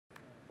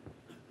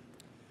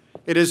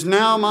It is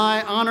now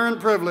my honor and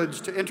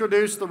privilege to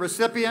introduce the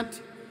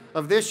recipient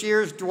of this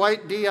year's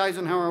Dwight D.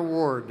 Eisenhower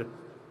Award,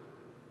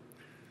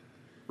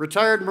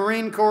 retired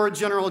Marine Corps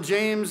General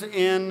James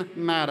N.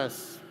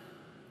 Mattis.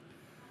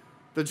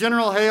 The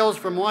general hails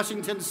from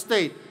Washington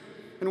State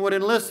and would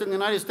enlist in the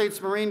United States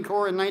Marine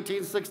Corps in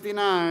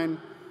 1969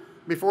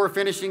 before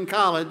finishing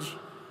college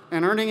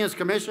and earning his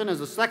commission as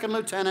a second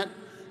lieutenant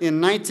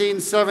in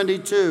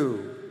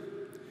 1972.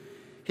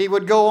 He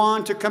would go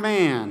on to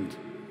command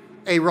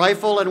a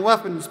rifle and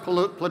weapons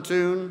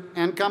platoon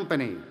and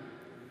company,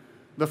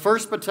 the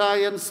 1st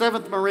Battalion,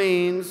 7th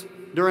Marines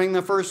during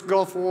the First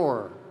Gulf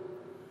War,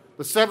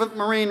 the 7th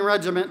Marine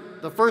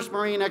Regiment, the 1st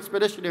Marine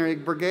Expeditionary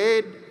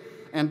Brigade,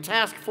 and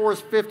Task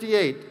Force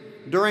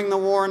 58 during the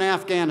war in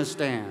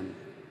Afghanistan,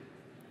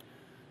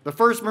 the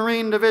 1st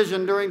Marine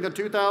Division during the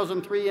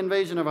 2003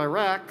 invasion of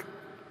Iraq,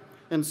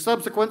 and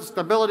subsequent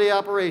stability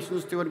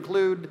operations to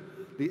include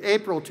the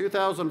April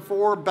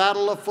 2004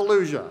 Battle of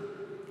Fallujah,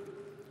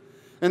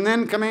 and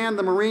then command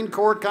the Marine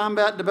Corps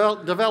Combat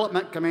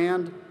Development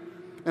Command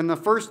and the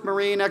 1st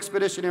Marine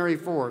Expeditionary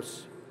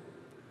Force.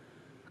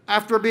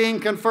 After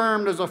being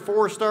confirmed as a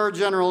 4-star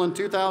general in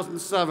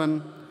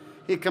 2007,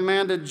 he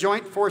commanded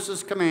Joint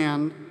Forces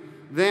Command,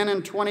 then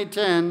in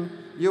 2010,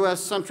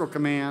 U.S. Central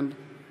Command,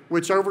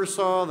 which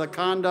oversaw the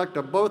conduct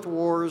of both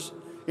wars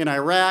in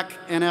Iraq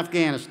and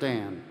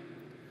Afghanistan.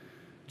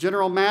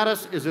 General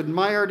Mattis is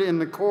admired in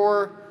the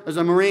Corps as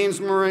a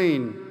Marine's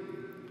Marine,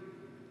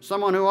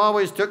 someone who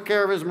always took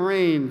care of his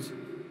Marines,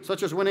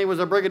 such as when he was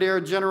a brigadier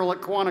general at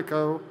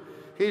Quantico.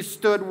 He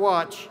stood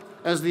watch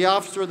as the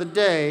officer of the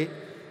day,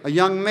 a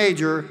young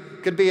major,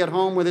 could be at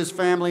home with his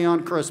family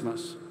on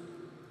Christmas.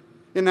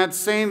 In that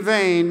same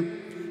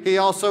vein, he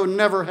also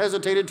never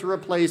hesitated to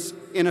replace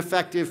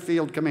ineffective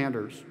field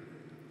commanders.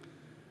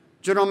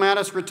 General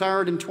Mattis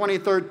retired in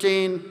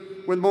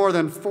 2013 with more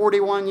than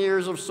 41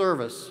 years of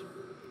service,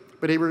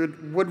 but he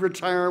would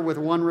retire with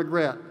one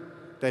regret,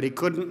 that he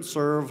couldn't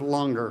serve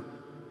longer.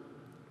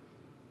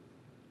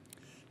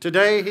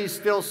 Today, he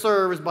still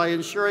serves by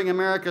ensuring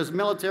America's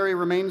military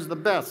remains the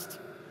best,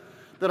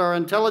 that our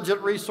intelligent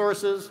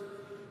resources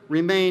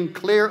remain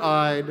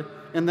clear-eyed,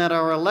 and that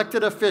our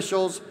elected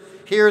officials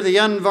hear the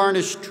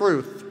unvarnished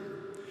truth.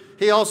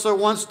 He also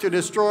wants to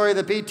destroy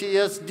the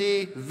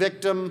PTSD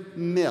victim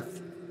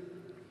myth.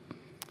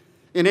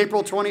 In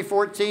April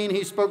 2014,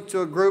 he spoke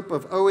to a group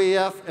of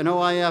OEF and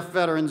OIF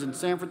veterans in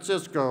San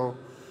Francisco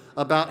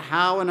about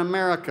how in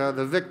America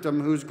the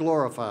victim who's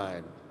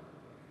glorified.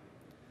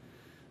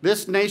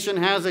 This nation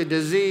has a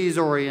disease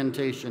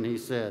orientation, he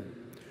said.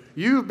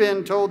 You've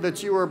been told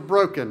that you are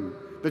broken,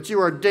 that you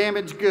are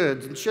damaged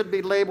goods, and should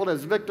be labeled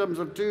as victims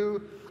of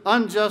 2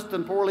 unjust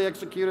and poorly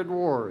executed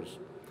wars.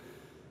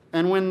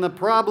 And when the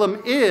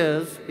problem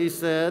is, he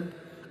said,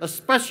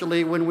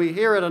 especially when we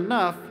hear it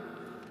enough,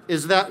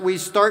 is that we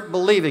start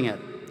believing it.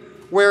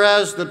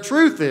 Whereas the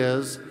truth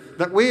is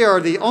that we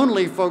are the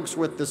only folks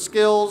with the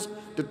skills,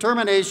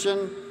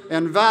 determination,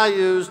 and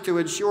values to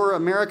ensure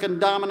American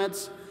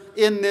dominance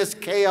in this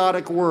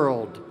chaotic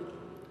world.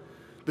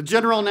 The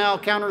general now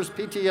counters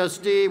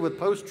PTSD with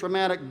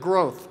post-traumatic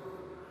growth.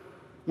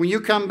 When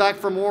you come back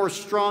from war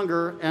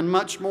stronger and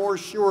much more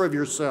sure of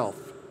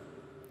yourself.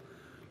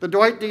 The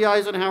Dwight D.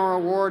 Eisenhower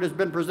Award has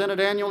been presented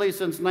annually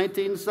since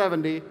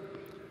 1970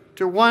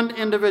 to one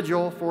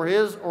individual for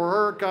his or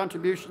her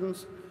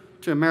contributions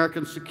to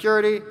American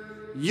security,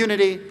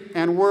 unity,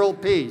 and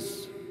world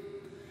peace.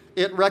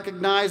 It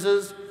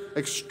recognizes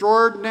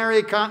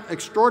extraordinary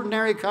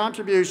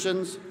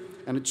contributions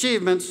and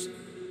achievements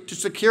to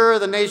secure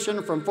the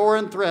nation from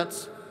foreign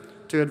threats,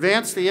 to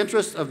advance the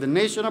interests of the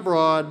nation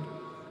abroad,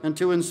 and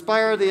to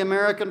inspire the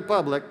American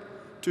public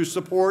to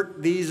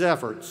support these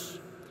efforts.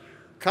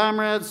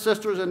 Comrades,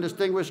 sisters, and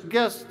distinguished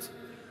guests,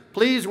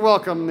 please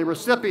welcome the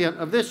recipient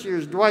of this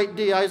year's Dwight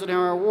D.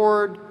 Eisenhower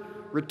Award,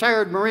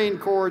 retired Marine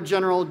Corps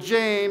General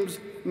James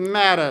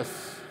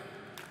Mattis.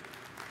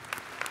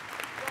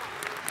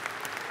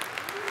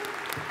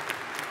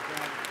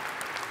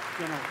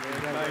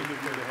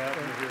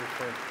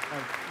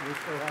 We're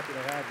so happy to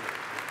have you.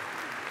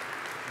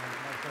 My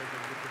pleasure to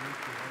get to meet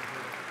you.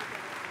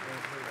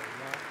 I've heard a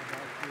lot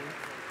about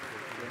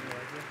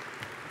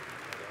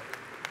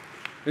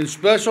you. In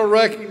special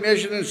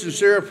recognition and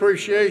sincere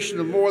appreciation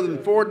of more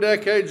than 4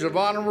 decades of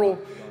honorable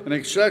and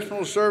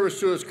exceptional service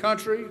to his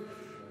country,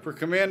 for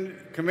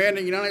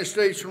commanding United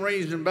States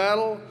Marines in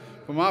battle,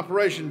 from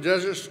Operation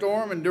Desert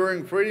Storm,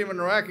 enduring freedom and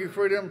Iraqi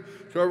freedom,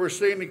 to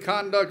overseeing the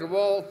conduct of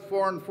all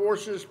foreign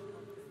forces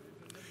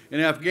in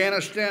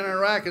Afghanistan and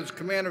Iraq as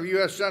commander of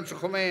U.S. Central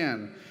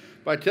Command.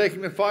 By taking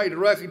the fight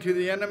directly to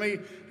the enemy,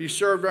 he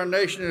served our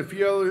nation and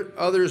few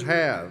others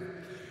have.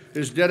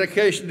 His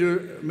dedication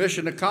to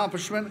mission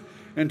accomplishment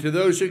and to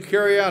those who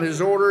carry out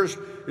his orders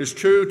is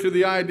true to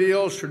the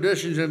ideals,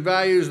 traditions, and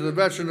values of the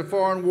veterans of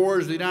foreign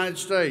wars of the United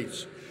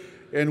States.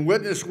 In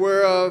witness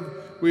whereof,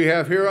 we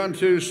have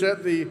hereunto set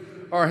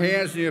our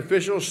hands in the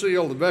official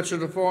seal of the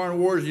veterans of foreign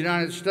wars of the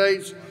United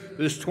States,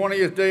 this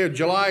 20th day of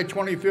July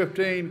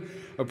 2015,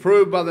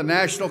 approved by the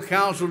National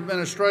Council of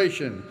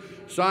Administration,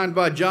 signed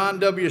by John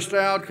W.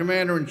 Stroud,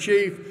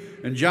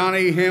 Commander-in-Chief, and John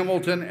E.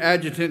 Hamilton,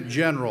 Adjutant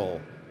General.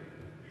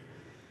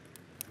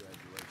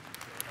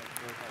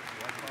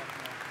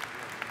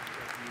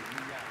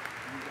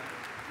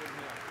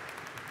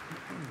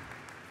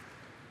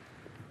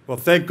 Well,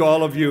 thank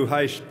all of you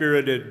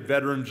high-spirited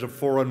veterans of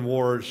foreign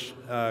wars,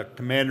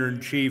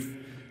 Commander-in-Chief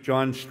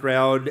John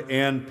Stroud,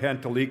 Ann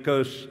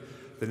Pantelikos,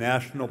 the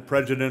National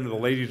President of the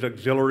Ladies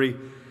Auxiliary.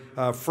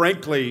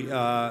 Frankly,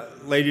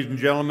 ladies and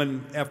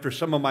gentlemen, after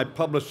some of my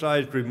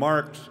publicized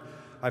remarks,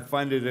 I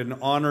find it an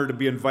honor to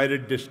be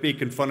invited to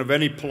speak in front of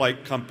any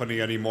polite company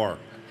anymore.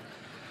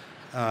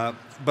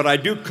 But I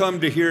do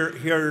come to here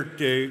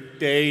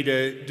today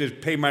to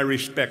pay my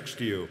respects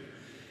to you,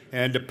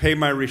 and to pay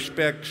my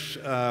respects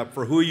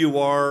for who you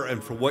are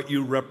and for what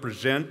you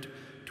represent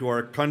to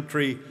our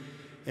country,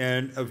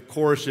 and of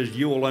course, as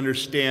you will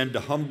understand,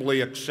 to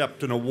humbly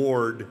accept an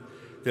award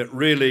that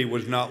really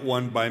was not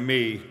won by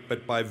me,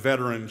 but by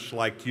veterans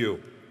like you.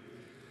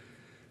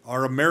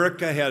 Our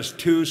America has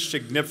two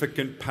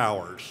significant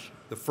powers.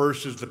 The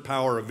first is the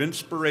power of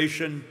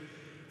inspiration,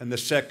 and the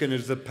second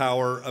is the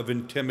power of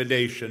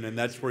intimidation, and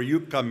that's where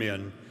you come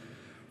in.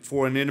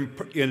 For in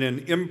an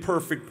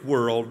imperfect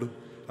world,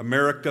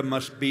 America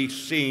must be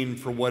seen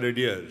for what it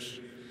is.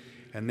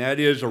 And that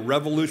is a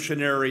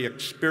revolutionary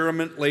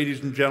experiment, ladies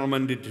and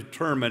gentlemen, to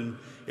determine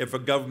if a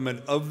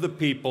government of the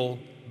people,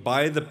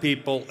 by the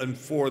people, and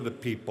for the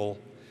people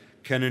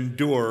can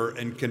endure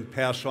and can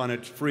pass on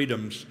its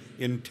freedoms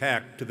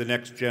intact to the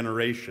next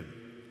generation.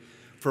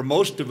 For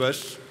most of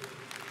us,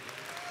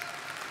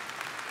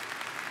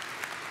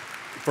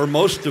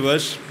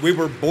 we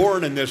were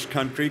born in this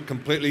country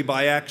completely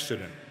by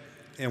accident,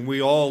 and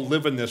we all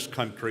live in this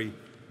country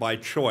by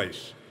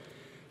choice.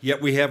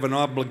 Yet we have an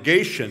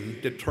obligation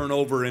to turn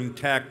over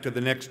intact to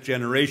the next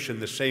generation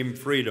the same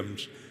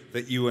freedoms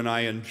that you and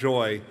I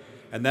enjoy,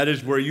 and that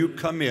is where you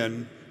come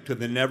in to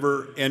the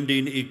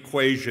never-ending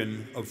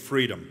equation of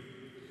freedom.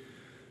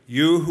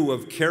 You who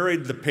have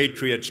carried the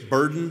patriot's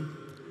burden,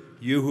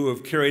 you who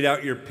have carried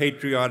out your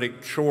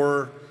patriotic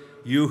chore,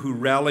 you who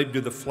rallied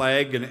to the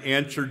flag and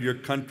answered your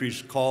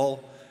country's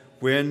call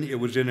when it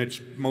was in its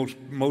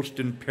most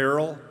in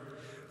peril,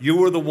 you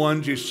were the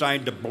ones who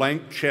signed a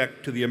blank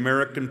check to the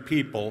American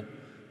people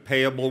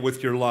payable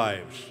with your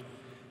lives.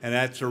 And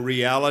that's a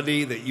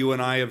reality that you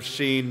and I have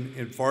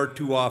seen far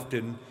too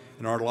often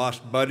in our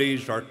lost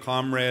buddies, our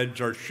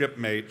comrades, our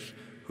shipmates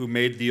who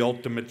made the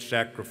ultimate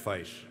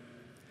sacrifice.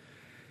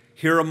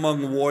 Here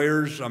among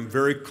warriors, I'm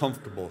very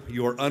comfortable.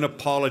 You are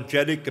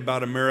unapologetic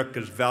about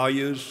America's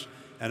values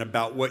and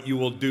about what you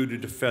will do to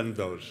defend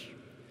those.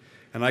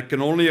 And I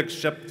can only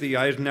accept the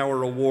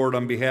Eisenhower Award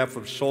on behalf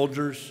of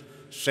soldiers,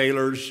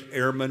 sailors,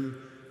 airmen,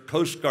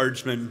 Coast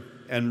Guardsmen,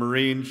 and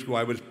Marines who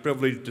I was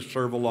privileged to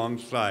serve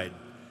alongside.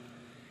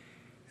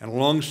 And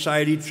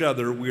alongside each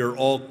other, we are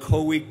all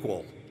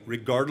co-equal,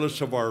 regardless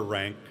of our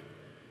rank,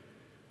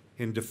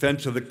 in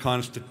defense of the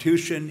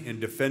Constitution, in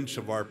defense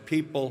of our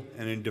people,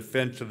 and in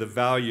defense of the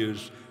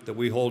values that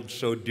we hold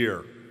so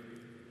dear.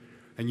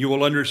 And you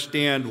will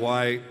understand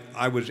why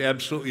I was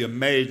absolutely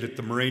amazed that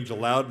the Marines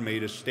allowed me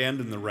to stand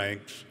in the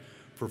ranks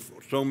for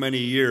so many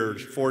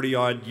years,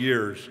 40-odd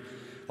years,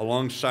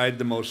 alongside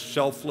the most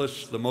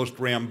selfless, the most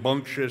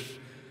rambunctious,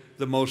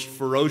 the most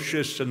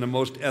ferocious, and the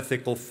most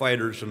ethical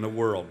fighters in the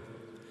world.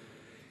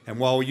 And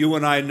while you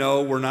and I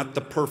know we're not the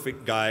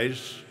perfect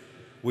guys,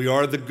 we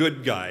are the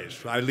good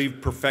guys. I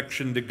leave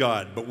perfection to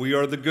God, but we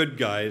are the good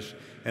guys,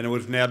 and it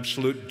was an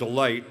absolute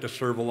delight to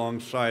serve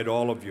alongside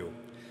all of you.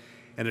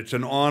 And it's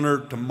an honor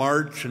to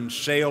march and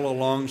sail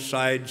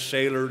alongside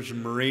sailors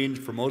and Marines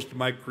for most of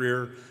my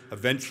career,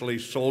 eventually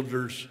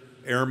soldiers,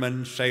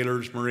 airmen,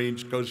 sailors,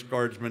 Marines, Coast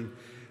Guardsmen.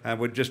 I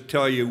would just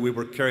tell you we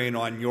were carrying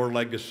on your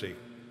legacy.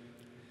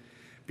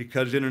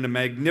 Because in a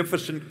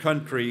magnificent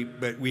country,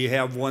 but we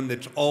have one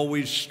that's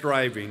always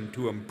striving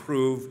to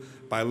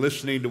improve by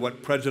listening to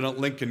what President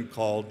Lincoln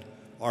called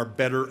our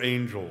better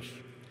angels.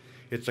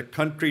 It's a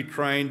country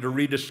trying to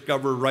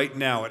rediscover right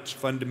now its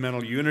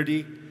fundamental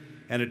unity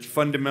and its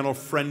fundamental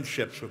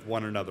friendships with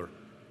one another.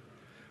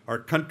 Our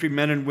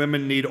countrymen and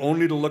women need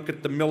only to look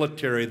at the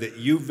military that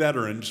you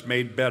veterans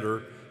made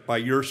better by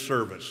your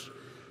service,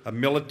 a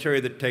military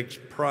that takes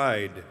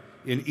pride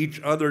in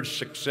each other's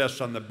success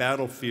on the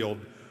battlefield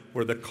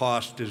where the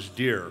cost is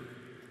dear.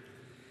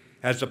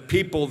 As a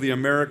people, the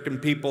American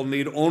people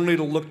need only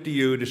to look to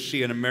you to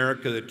see an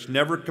America that's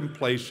never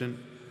complacent,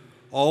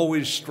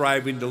 always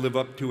striving to live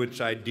up to its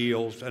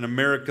ideals, an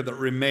America that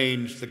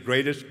remains the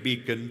greatest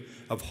beacon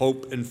of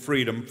hope and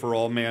freedom for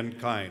all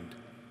mankind.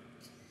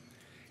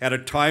 At a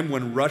time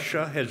when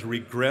Russia has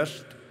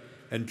regressed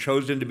and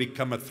chosen to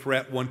become a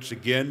threat once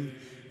again,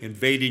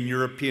 invading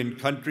European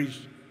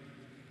countries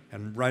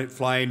and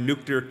flying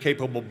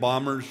nuclear-capable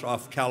bombers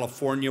off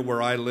California,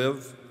 where I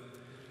live,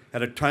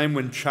 at a time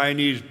when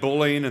Chinese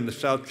bullying in the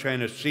South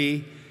China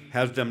Sea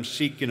has them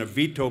seeking a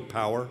veto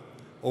power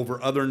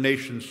over other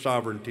nations'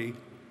 sovereignty,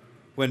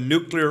 when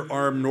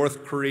nuclear-armed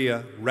North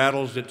Korea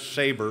rattles its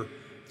saber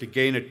to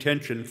gain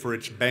attention for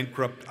its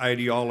bankrupt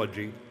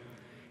ideology,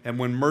 And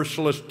when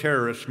merciless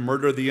terrorists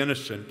murder the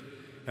innocent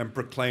and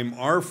proclaim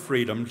our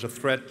freedoms a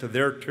threat to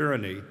their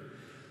tyranny,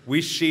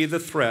 we see the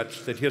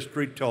threats that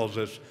history tells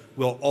us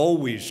will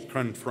always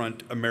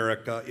confront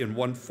America in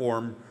one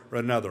form or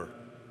another.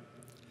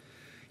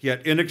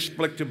 Yet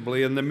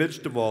inexplicably, in the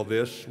midst of all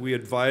this, we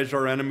advise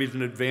our enemies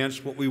in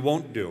advance what we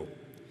won't do.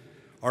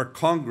 Our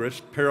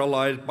Congress,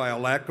 paralyzed by a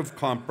lack of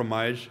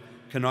compromise,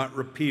 cannot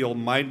repeal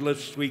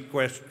mindless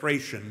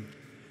sequestration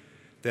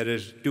that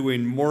is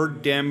doing more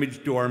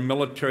damage to our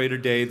military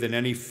today than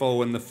any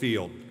foe in the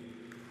field.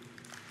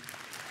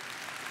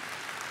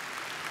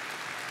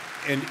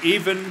 And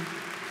even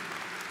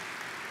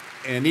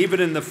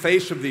in the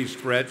face of these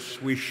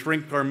threats, we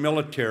shrink our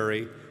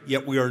military,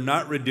 yet we are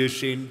not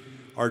reducing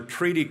our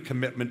treaty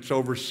commitments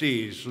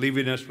overseas,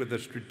 leaving us with a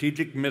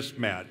strategic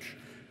mismatch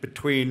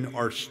between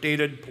our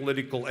stated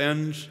political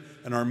ends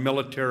and our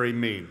military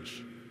means.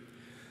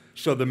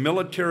 So the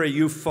military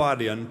you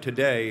fought in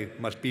today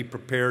must be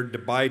prepared to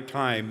buy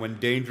time when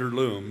danger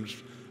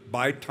looms,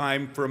 buy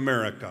time for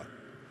America,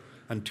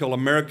 until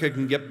America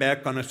can get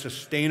back on a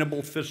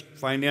sustainable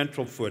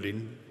financial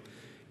footing,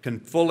 can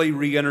fully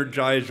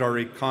re-energize our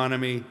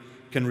economy,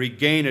 can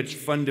regain its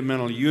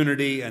fundamental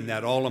unity and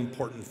that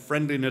all-important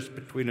friendliness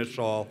between us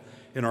all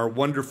in our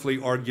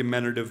wonderfully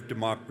argumentative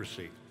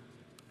democracy.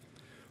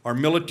 Our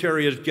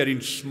military is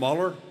getting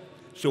smaller,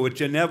 so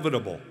it's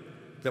inevitable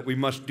that we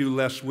must do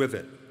less with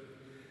it.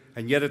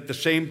 And yet at the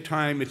same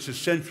time, it's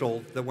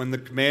essential that when the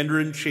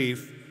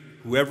Commander-in-Chief,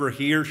 whoever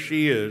he or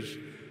she is,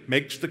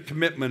 makes the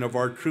commitment of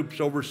our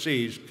troops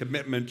overseas,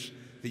 commitments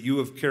that you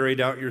have carried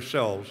out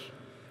yourselves,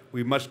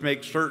 we must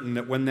make certain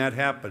that when that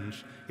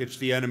happens, it's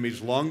the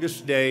enemy's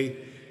longest day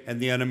and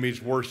the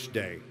enemy's worst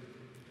day.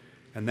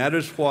 And that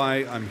is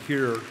why I'm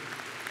here.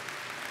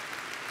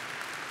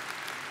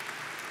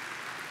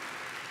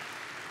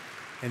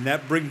 And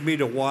that brings me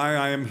to why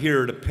I am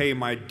here to pay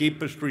my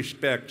deepest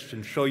respects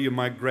and show you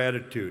my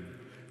gratitude.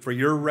 For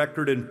your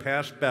record in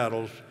past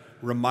battles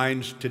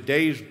reminds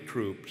today's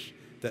troops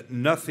that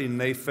nothing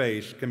they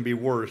face can be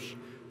worse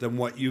than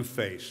what you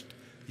faced,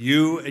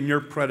 you and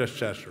your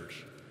predecessors.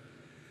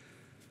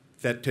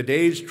 That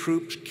today's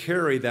troops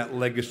carry that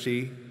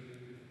legacy,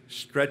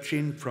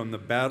 stretching from the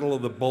Battle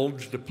of the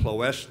Bulge to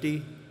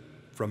Ploesti,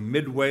 from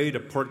Midway to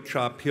Pork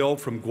Chop Hill,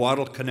 from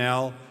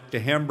Guadalcanal to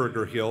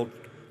Hamburger Hill,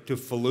 to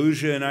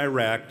Fallujah in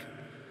Iraq,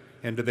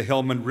 and to the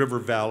Helmand River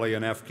Valley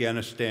in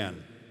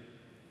Afghanistan.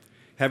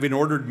 Having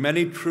ordered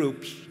many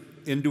troops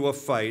into a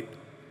fight,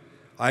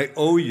 I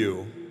owe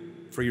you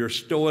for your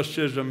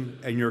stoicism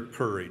and your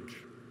courage.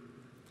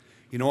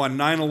 You know, on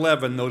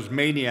 9/11, those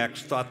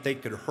maniacs thought they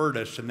could hurt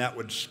us and that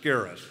would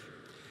scare us.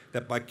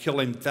 That by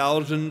killing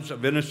thousands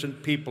of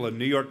innocent people in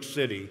New York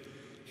City,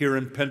 here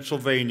in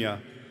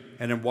Pennsylvania,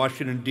 and in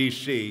Washington,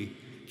 D.C.,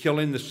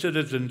 killing the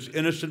citizens,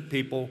 innocent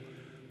people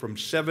from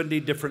 70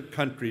 different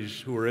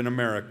countries who were in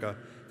America,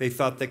 they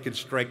thought they could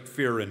strike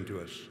fear into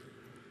us.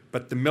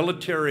 But the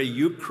military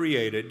you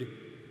created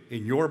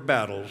in your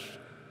battles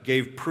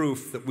gave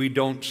proof that we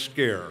don't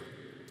scare,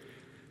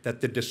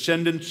 that the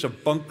descendants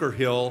of Bunker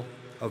Hill,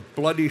 of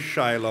bloody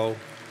Shiloh,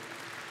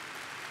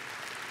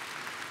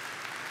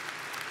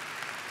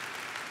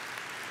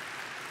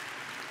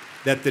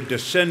 that the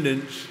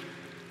descendants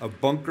of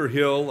Bunker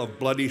Hill, of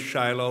bloody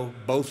Shiloh,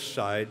 both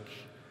sides,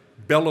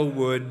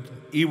 Bellewood,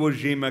 Iwo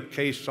Jima,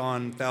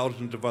 Quezon,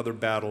 thousands of other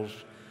battles,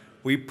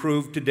 we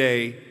prove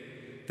today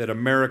that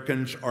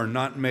Americans are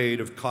not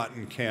made of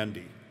cotton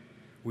candy.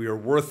 We are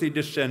worthy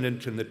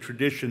descendants in the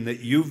tradition that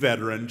you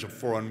veterans of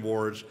foreign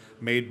wars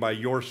made by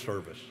your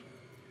service,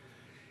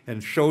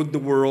 and showed the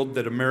world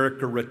that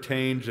America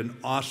retains an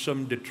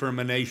awesome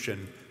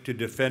determination to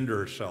defend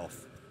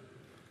herself.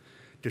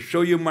 To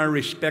show you my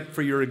respect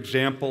for your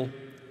example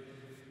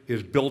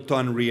is built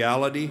on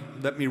reality.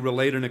 Let me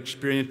relate an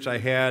experience I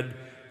had,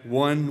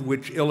 one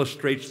which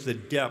illustrates the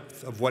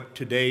depth of what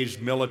today's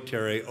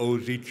military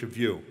owes each of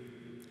you.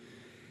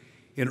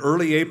 In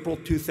early April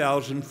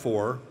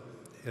 2004,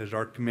 as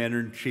our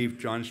Commander-in-Chief,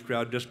 John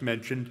Stroud, just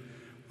mentioned,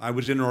 I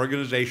was in an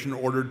organization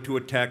ordered to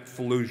attack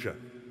Fallujah.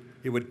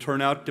 It would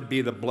turn out to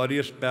be the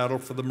bloodiest battle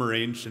for the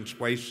Marines since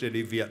Hue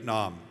City,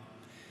 Vietnam.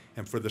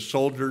 And for the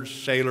soldiers,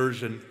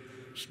 sailors, and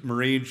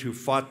Marines who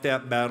fought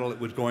that battle, it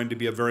was going to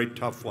be a very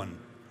tough one.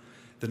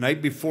 The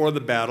night before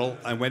the battle,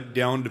 I went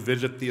down to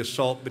visit the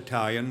assault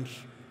battalions,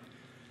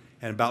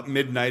 and about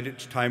midnight,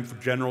 it's time for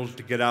generals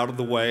to get out of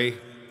the way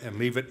and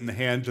leave it in the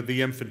hands of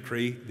the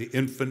infantry, the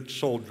infant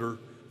soldier,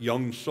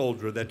 young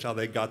soldier, that's how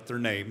they got their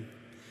name.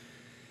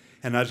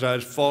 And as I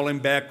was falling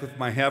back with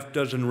my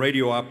half-dozen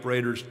radio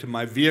operators to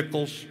my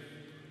vehicles,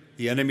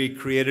 the enemy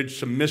created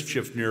some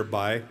mischief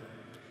nearby.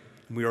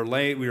 We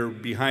were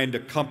behind a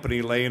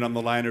company laying on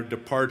the line of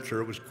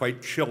departure. It was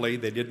quite chilly.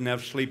 They didn't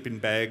have sleeping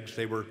bags.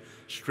 They were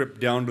stripped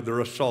down to their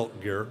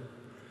assault gear.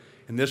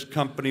 And this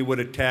company would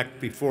attack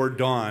before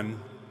dawn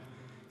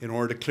in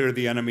order to clear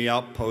the enemy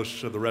outposts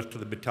so the rest of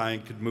the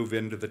battalion could move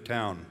into the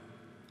town.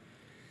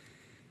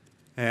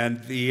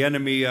 And the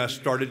enemy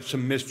started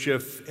some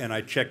mischief, and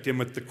I checked in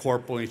with the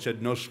corporal, and he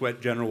said, "No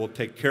sweat, General, we'll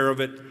take care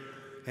of it."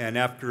 and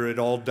after it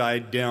all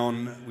died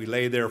down, we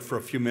lay there for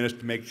a few minutes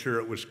to make sure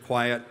it was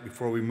quiet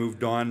before we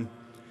moved on.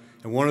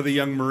 And one of the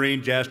young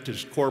Marines asked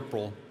his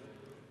corporal,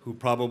 who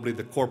probably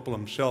the corporal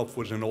himself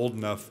wasn't old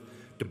enough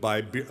to buy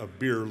a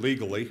beer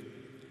legally.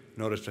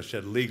 Notice I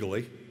said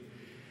legally.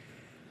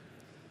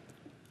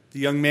 The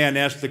young man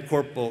asked the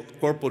corporal,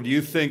 "Corporal, do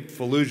you think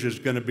Fallujah is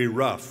going to be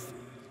rough?"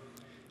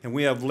 And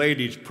we have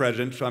ladies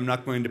present, so I'm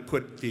not going to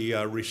put the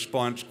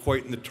response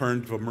quite in the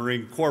terms of a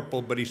Marine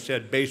corporal, but he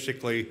said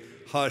basically,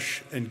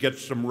 hush and get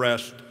some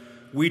rest.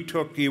 We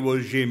took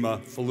Iwo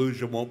Jima,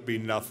 Fallujah won't be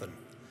nothing.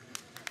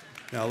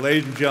 Now,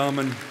 ladies and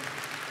gentlemen,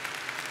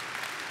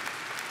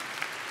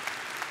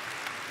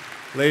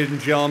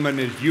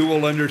 as you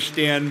will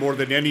understand more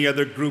than any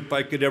other group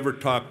I could ever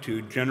talk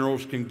to,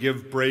 generals can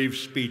give brave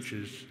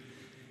speeches,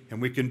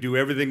 and we can do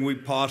everything we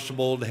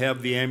possible to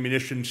have the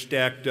ammunition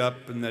stacked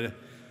up and the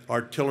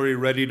artillery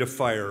ready to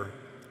fire,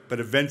 but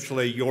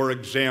eventually your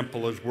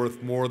example is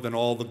worth more than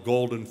all the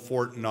gold in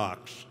Fort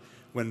Knox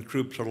when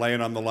troops are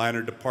laying on the line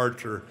of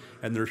departure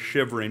and they're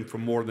shivering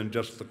from more than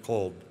just the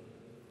cold.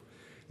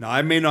 Now,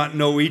 I may not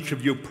know each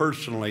of you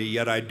personally,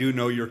 yet I do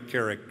know your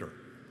character.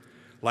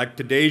 Like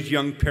today's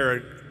young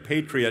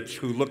patriots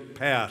who look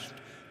past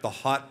the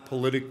hot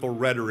political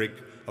rhetoric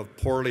of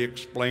poorly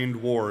explained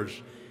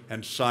wars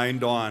and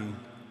signed on.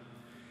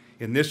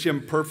 In this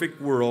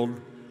imperfect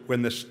world,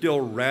 when the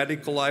still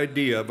radical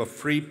idea of a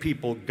free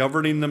people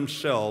governing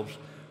themselves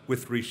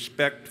with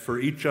respect for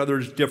each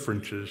other's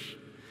differences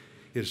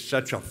is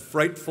such a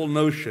frightful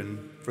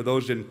notion for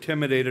those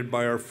intimidated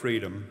by our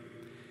freedom,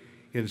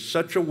 in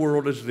such a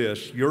world as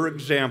this, your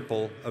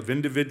example of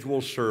individual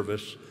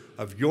service,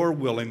 of your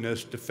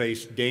willingness to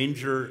face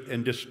danger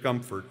and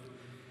discomfort,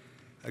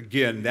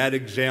 again, that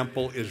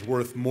example is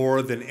worth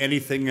more than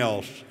anything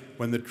else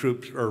when the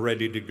troops are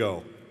ready to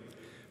go.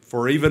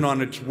 For even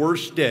on its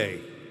worst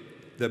day,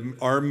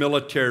 our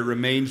military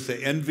remains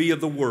the envy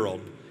of the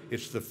world.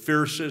 It's the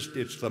fiercest,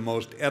 it's the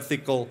most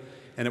ethical,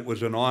 and it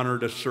was an honor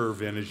to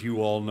serve in, as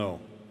you all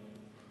know.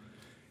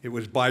 It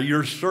was by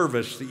your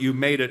service that you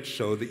made it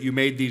so, that you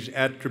made these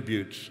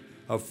attributes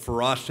of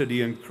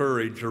ferocity and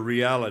courage a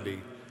reality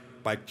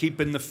by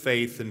keeping the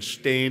faith and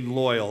staying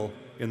loyal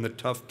in the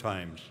tough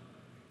times.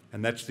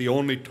 And that's the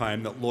only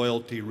time that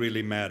loyalty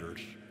really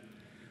matters.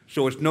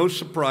 So it's no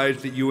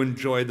surprise that you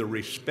enjoy the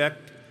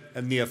respect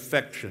and the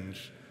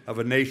affections of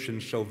a nation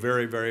so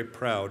very, very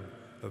proud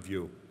of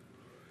you.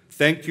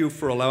 Thank you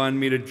for allowing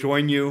me to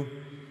join you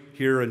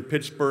here in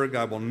Pittsburgh.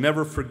 I will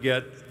never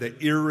forget the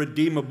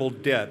irredeemable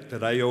debt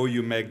that I owe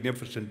you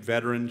magnificent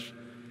veterans.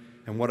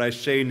 And what I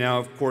say now,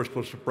 of course,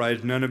 will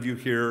surprise none of you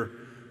here,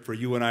 for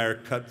you and I are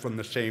cut from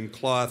the same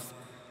cloth.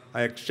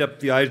 I accept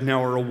the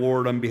Eisenhower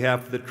Award on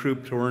behalf of the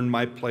troops who earned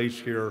my place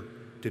here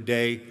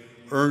today,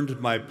 earned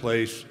my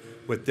place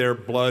with their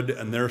blood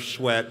and their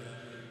sweat,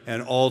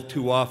 and all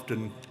too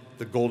often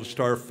the Gold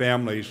Star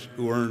families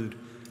who earned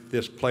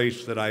this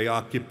place that I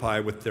occupy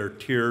with their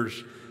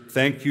tears.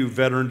 Thank you,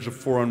 veterans of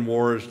foreign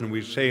wars, and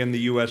we say in the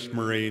U.S.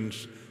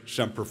 Marines,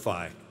 Semper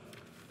Fi.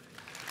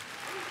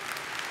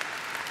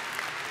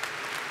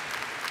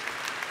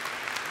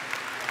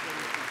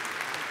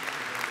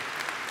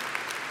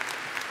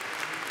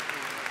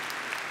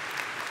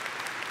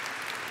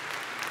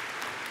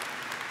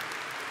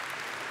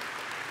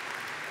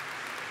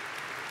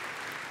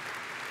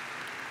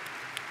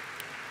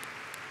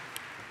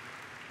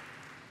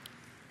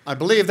 I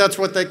believe that's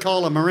what they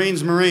call a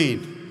Marine's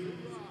Marine.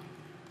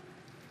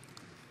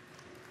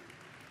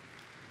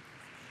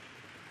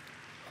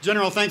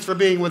 General, thanks for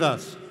being with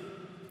us.